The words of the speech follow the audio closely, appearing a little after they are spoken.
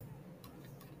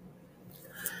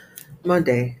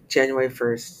Monday, January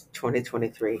 1st,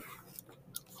 2023.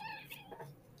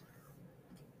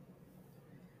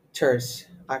 Terce,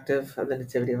 Octave of the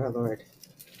Nativity of our Lord.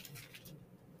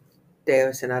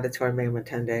 Deus in auditorium me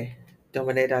tende.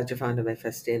 Domine adjuvanda me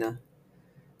festina.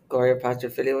 Gloria Patri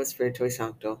Filio Spiritui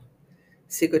Sancto.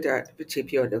 Sicut erat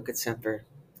principio nunc et semper.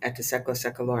 Et to secula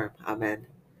seculorum. Amen.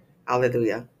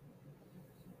 Alleluia.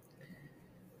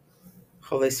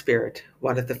 Holy Spirit,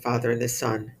 one of the Father and the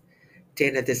Son,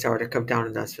 deign at this hour to come down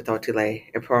on us without delay,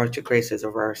 and pour out your graces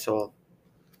over our soul.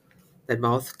 Let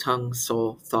mouth, tongue,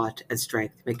 soul, thought, and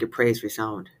strength make your praise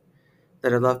resound.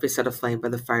 Let our love be set aflame by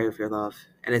the fire of your love,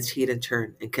 and its heat in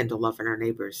turn enkindle love in our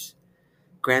neighbors.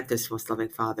 Grant this, most loving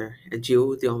Father, and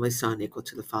you, the only Son, equal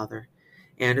to the Father,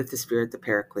 and of the Spirit, the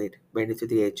Paraclete, reigning through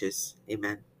the ages.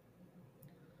 Amen.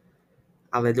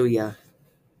 Alleluia.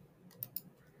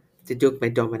 Deduc me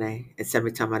Domine, et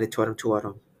semitam aditorum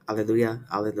tuorum. Alleluia,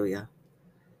 alleluia.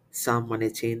 Psalm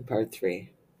 118, Part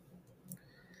 3.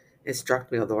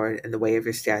 Instruct me, O Lord, in the way of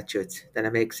your statutes, that I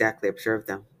may exactly observe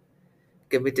them.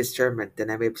 Give me discernment, that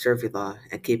I may observe your law,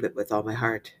 and keep it with all my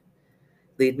heart.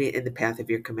 Lead me in the path of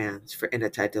your commands, for in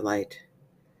it I delight.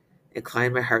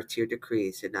 Incline my heart to your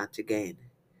decrees, and not to gain.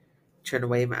 Turn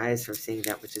away my eyes from seeing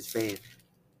that which is vain.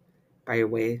 By your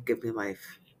way, give me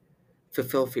life.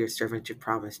 Fulfill for your servant your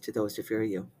promise to those who fear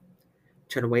you.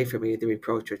 Turn away from me the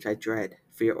reproach which I dread,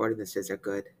 for your ordinances are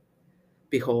good.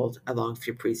 Behold, I long for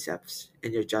your precepts,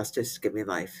 and your justice give me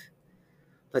life.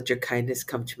 Let your kindness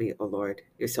come to me, O Lord,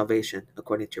 your salvation,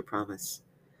 according to your promise.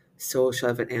 So shall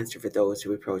I have an answer for those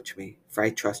who reproach me, for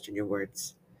I trust in your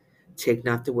words. Take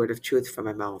not the word of truth from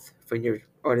my mouth, for in your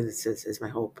ordinances is my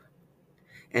hope.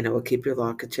 And I will keep your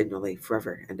law continually,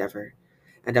 forever and ever.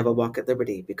 And I will walk at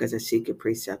liberty, because I seek your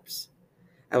precepts.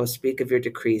 I will speak of your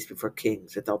decrees before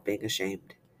kings without being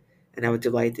ashamed. And I will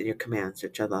delight in your commands,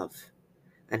 which I love.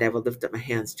 And I will lift up my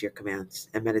hands to your commands,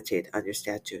 and meditate on your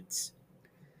statutes.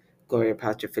 Gloria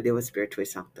Patri Filio Spiritui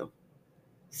Sancto.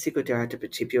 Sicut erat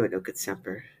principio nunc et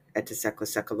semper, et to secula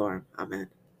seculorum. Amen.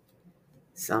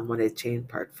 Psalm 118,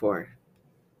 Part 4.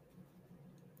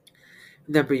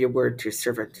 Remember your word to your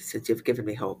servant, since you have given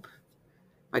me hope.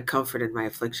 My comfort in my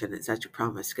affliction is that your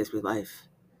promise gives me life.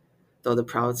 Though the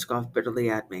proud scoff bitterly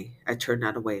at me, I turn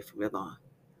not away from your law.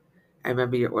 I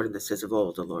remember your ordinances of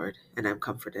old, O Lord, and I am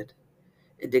comforted.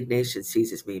 Indignation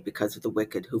seizes me because of the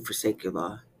wicked who forsake your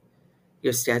law.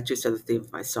 Your statutes are the theme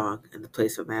of my song and the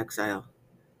place of my exile.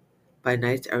 By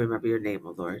night I remember your name,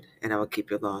 O Lord, and I will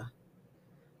keep your law.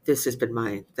 This has been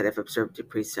mine, that I have observed your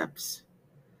precepts.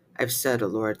 I have said, O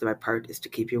Lord, that my part is to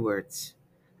keep your words.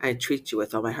 I entreat you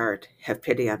with all my heart, have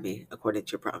pity on me, according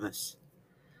to your promise.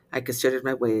 I considered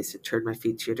my ways and turned my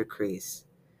feet to your decrees.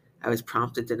 I was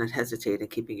prompted to not hesitate in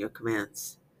keeping your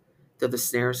commands. Though the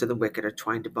snares of the wicked are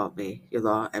twined about me, your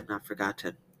law I have not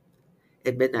forgotten.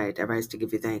 At midnight I rise to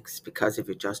give you thanks because of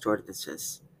your just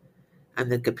ordinances. I am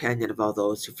the companion of all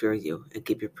those who fear you and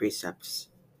keep your precepts.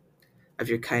 Of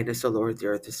your kindness, O Lord, the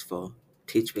earth is full.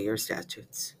 Teach me your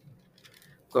statutes.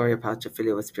 Gloria Patri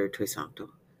Filio Spiritui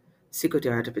Sancto. Sicut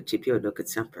erat principio nunc et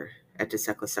semper, et to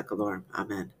secula seculorum.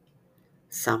 Amen.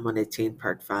 Psalm 118,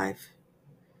 Part 5.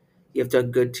 You have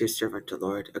done good to your servant, O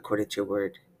Lord, according to your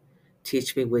word.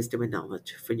 Teach me wisdom and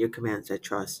knowledge, for in your commands I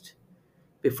trust.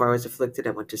 Before I was afflicted,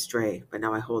 I went astray, but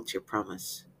now I hold to your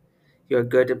promise. You are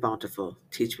good and bountiful.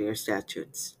 Teach me your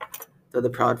statutes. Though the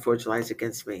proud forge lies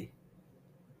against me,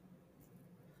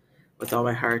 with all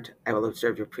my heart I will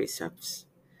observe your precepts.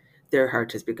 Their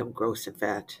heart has become gross and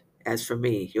fat. As for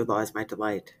me, your law is my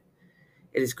delight.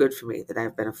 It is good for me that I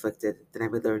have been afflicted, that I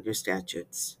may learn your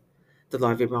statutes. The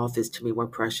law of your mouth is to me more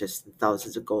precious than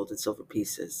thousands of gold and silver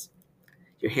pieces.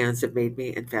 Your hands have made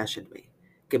me and fashioned me.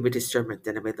 Give me discernment,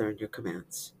 that I may learn your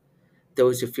commands.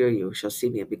 Those who fear you shall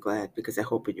see me and be glad, because I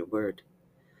hope in your word.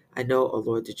 I know, O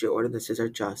Lord, that your ordinances are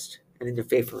just, and in your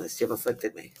faithfulness you have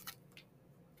afflicted me.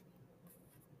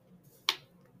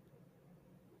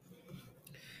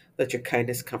 Let your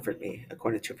kindness comfort me,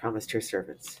 according to your promise to your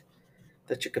servants.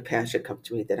 Let your compassion come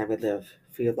to me, that I may live,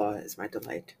 for your law is my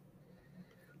delight.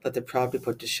 Let the proud be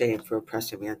put to shame for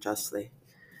oppressing me unjustly.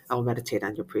 I will meditate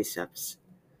on your precepts.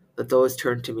 Let those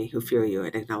turn to me who fear you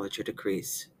and acknowledge your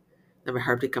decrees. Let my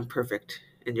heart become perfect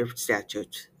in your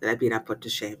statutes, that I be not put to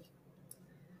shame.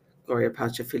 Gloria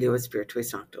Patri Filio Spiritui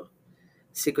Sancto.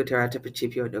 Sicut erat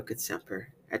principio nunc et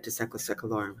semper, et to secula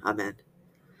seculorum. Amen.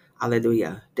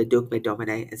 Alleluia. Deduc me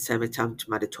Domine, et semitam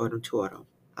aditorum tuorum.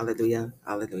 Alleluia,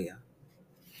 alleluia.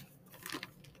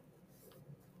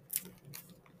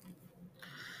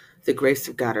 The grace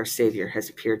of God our Savior has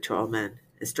appeared to all men,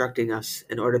 instructing us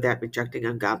in order that, rejecting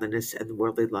ungodliness and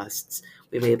worldly lusts,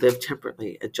 we may live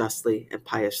temperately and justly and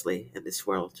piously in this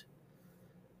world.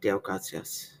 Deo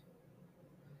gratias.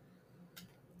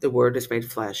 The Word was made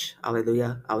flesh.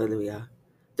 Alleluia, alleluia.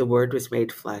 The Word was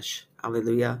made flesh.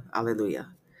 Alleluia,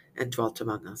 alleluia. And dwelt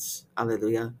among us.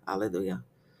 Alleluia, alleluia.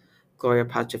 Gloria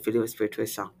Patri Filio Spiritui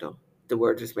Sancto. The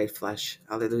Word was made flesh.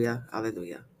 Alleluia,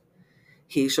 alleluia.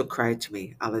 He shall cry to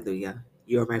me. Alleluia.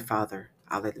 You are my Father.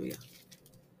 Alleluia.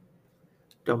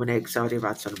 Domine exaudi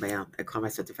ratio meam, et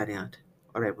clamas et definiat.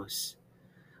 Oremus.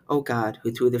 O God,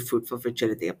 who through the fruitful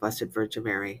virginity of Blessed Virgin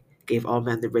Mary gave all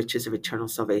men the riches of eternal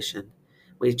salvation,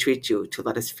 we entreat you to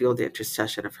let us feel the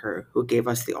intercession of her who gave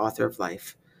us the author of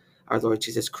life, our Lord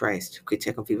Jesus Christ, qui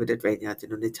te convivat et regnat in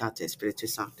unitate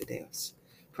Spiritus Sancti Deus,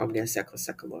 pro omnia saecula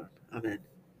saeculorum. Amen.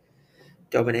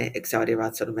 Domine exaudi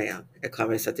ratio meam, et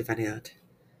clamas et definiat.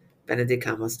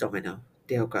 Benedicamus Domino.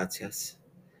 Deo gratias.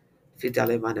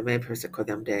 Fidele manime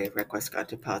persecutam Dei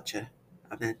requiescat in pace.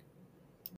 Amen.